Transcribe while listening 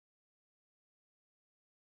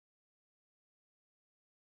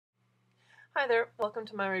Hi there, welcome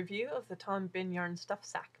to my review of the Bihn yarn stuff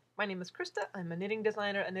sack. My name is Krista, I'm a knitting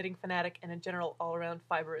designer, a knitting fanatic, and a general all-around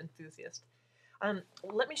fiber enthusiast.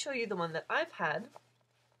 Let me show you the one that I've had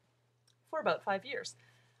for about 5 years.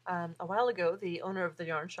 A while ago, the owner of the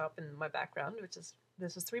yarn shop in my background,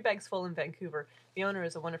 this is 3 Bags Full in Vancouver, the owner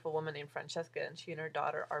is a wonderful woman named Francesca, and she and her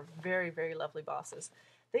daughter are very, very lovely bosses.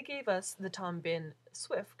 They gave us the Bihn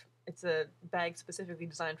Swift. It's a bag specifically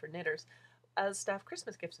designed for knitters, as staff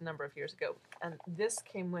Christmas gifts a number of years ago, and this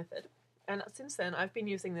came with it. And since then, I've been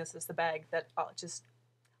using this as the bag that just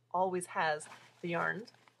always has the yarns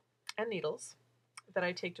and needles that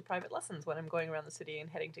I take to private lessons when I'm going around the city and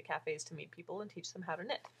heading to cafes to meet people and teach them how to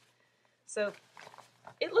knit. So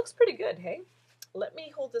it looks pretty good, hey? Let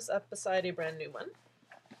me hold this up beside a brand new one.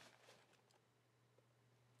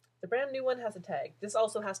 The brand new one has a tag. This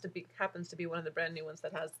also happens to be one of the brand new ones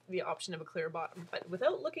that has the option of a clear bottom. But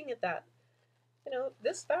without looking at that,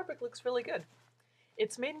 this fabric looks really good.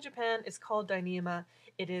 It's made in Japan, it's called Dyneema,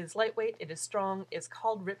 it is lightweight, it is strong, it's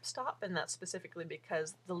called ripstop, and that's specifically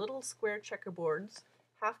because the little square checkerboards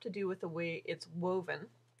have to do with the way it's woven,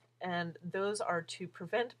 and those are to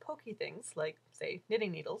prevent pokey things, like, say,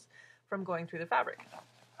 knitting needles, from going through the fabric.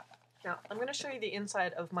 Now, I'm going to show you the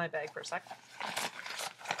inside of my bag for a sec.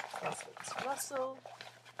 Rustle.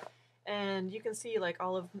 And you can see, like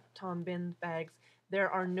all of Bihn's bags, there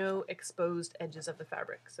are no exposed edges of the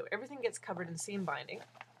fabric. So everything gets covered in seam binding,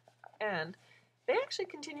 and they actually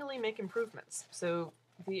continually make improvements. So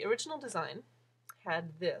the original design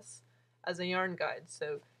had this as a yarn guide.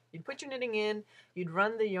 So you'd put your knitting in, you'd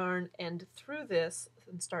run the yarn end through this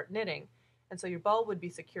and start knitting. And so your ball would be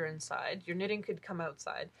secure inside, your knitting could come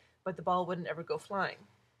outside, but the ball wouldn't ever go flying.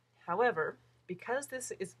 However, because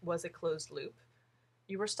this was a closed loop,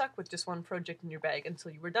 you were stuck with just one project in your bag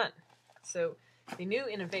until you were done. So the new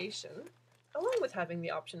innovation, along with having the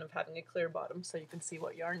option of having a clear bottom so you can see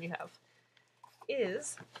what yarn you have,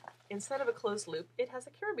 is instead of a closed loop, it has a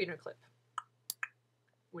carabiner clip,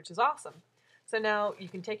 which is awesome. So now you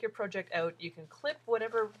can take your project out, you can clip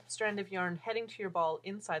whatever strand of yarn heading to your ball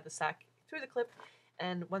inside the sack through the clip,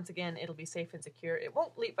 and once again, it'll be safe and secure. It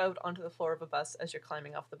won't leap out onto the floor of a bus as you're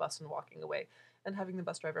climbing off the bus and walking away and having the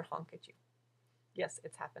bus driver honk at you. Yes,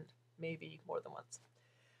 it's happened, maybe more than once.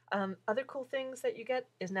 Other cool things that you get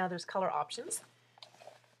is now there's color options.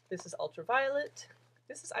 This is ultraviolet,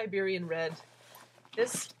 this is Iberian red,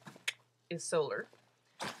 this is solar,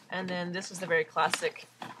 and then this is the very classic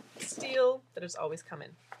steel that has always come in.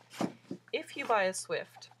 If you buy a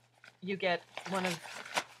Swift, you get one of,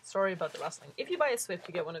 sorry about the rustling, if you buy a Swift,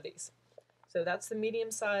 you get one of these. So that's the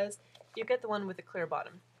medium size, you get the one with the clear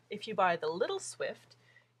bottom. If you buy the little Swift,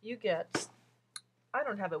 you get, I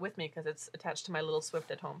don't have it with me because it's attached to my little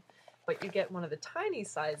Swift at home, but you get one of the tiny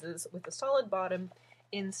sizes with a solid bottom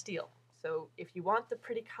in steel. So if you want the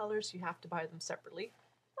pretty colors, you have to buy them separately.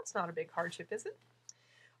 That's not a big hardship, is it?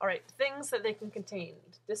 All right, things that they can contain.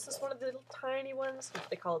 This is one of the little tiny ones.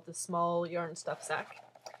 They call it the small yarn stuff sack.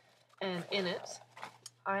 And in it,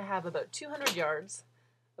 I have about 200 yards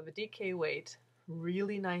of a DK weight,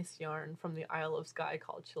 really nice yarn from the Isle of Skye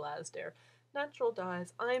called Chillasdare. Natural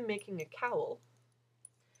dyes. I'm making a cowl.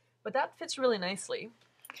 But that fits really nicely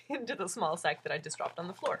into the small sack that I just dropped on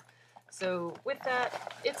the floor. So with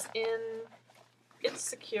that, it's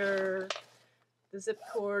secure, the zip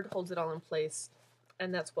cord holds it all in place,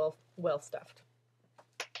 and that's well stuffed.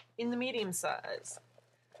 In the medium size,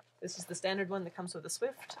 this is the standard one that comes with the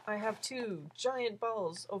Swift. I have 2 giant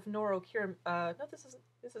balls of Noro Kira, no, this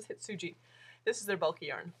is Hitsuji. This is their bulky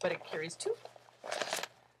yarn, but it carries 2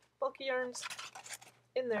 bulky yarns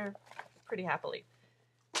in there pretty happily.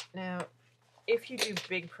 Now, if you do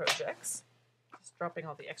big projects, just dropping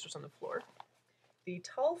all the extras on the floor, the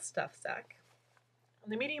tall stuff sack, on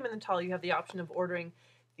the medium and the tall you have the option of ordering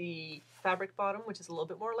the fabric bottom, which is a little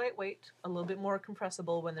bit more lightweight, a little bit more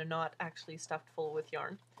compressible when they're not actually stuffed full with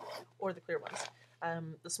yarn, or the clear ones.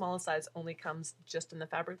 The smallest size only comes just in the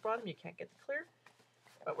fabric bottom, you can't get the clear,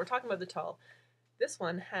 but we're talking about the tall. This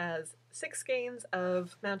one has 6 skeins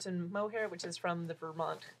of mountain mohair, which is from the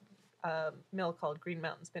Vermont mill called Green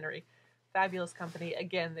Mountain Spinnery. Fabulous company.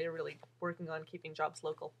 Again, they're really working on keeping jobs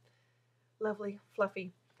local. Lovely,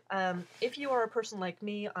 fluffy. If you are a person like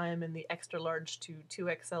me, I am in the extra large to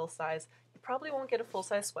 2XL size. You probably won't get a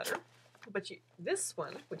full-size sweater, but this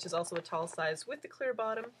one, which is also a tall size with the clear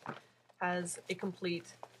bottom, has a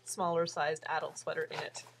complete smaller sized adult sweater in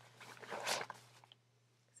it.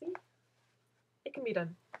 See? It can be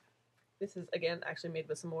done. This is, again, actually made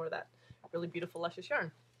with some more of that really beautiful, luscious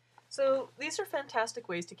yarn. So these are fantastic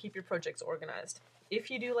ways to keep your projects organized. If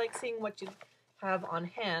you do like seeing what you have on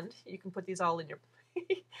hand, you can put these all in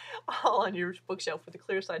all on your bookshelf with the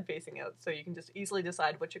clear side facing out, so you can just easily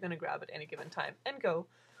decide what you're going to grab at any given time and go.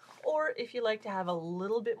 Or if you like to have a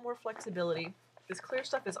little bit more flexibility, this clear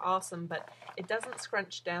stuff is awesome, but it doesn't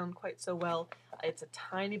scrunch down quite so well. It's a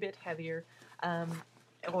tiny bit heavier.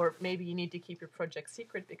 Or maybe you need to keep your project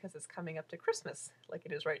secret because it's coming up to Christmas, like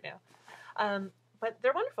it is right now. But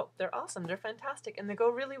they're wonderful. They're awesome. They're fantastic. And they go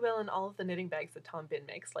really well in all of the knitting bags that Tom Bihn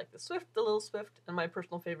makes, like the Swift, the Little Swift, and my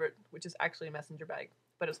personal favorite, which is actually a messenger bag.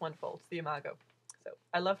 But it's wonderful. It's the Imago. So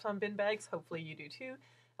I love Tom Bihn bags. Hopefully you do too.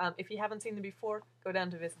 If you haven't seen them before, go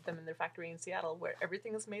down to visit them in their factory in Seattle, where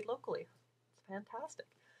everything is made locally. It's fantastic.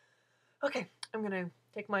 Okay, I'm going to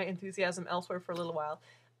take my enthusiasm elsewhere for a little while.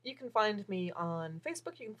 You can find me on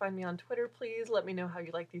Facebook. You can find me on Twitter. Please let me know how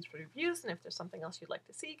you like these reviews, and if there's something else you'd like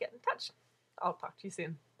to see, get in touch. I'll talk to you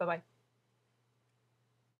soon. Bye-bye.